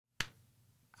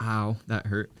Ow, that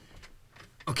hurt.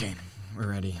 Okay, we're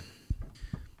ready.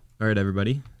 All right,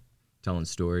 everybody. Telling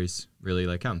stories, really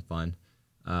like having fun.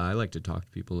 I like to talk to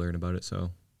people, learn about it, so,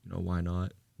 why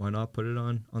not? Why not put it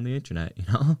on the internet,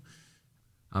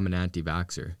 I'm an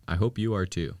anti-vaxxer. I hope you are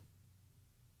too.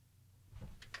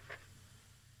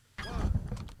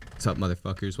 What's up,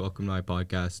 motherfuckers? Welcome to my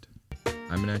podcast.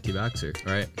 I'm an anti-vaxxer.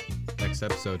 All right, next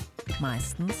episode.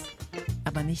 Meistens,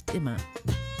 aber nicht immer.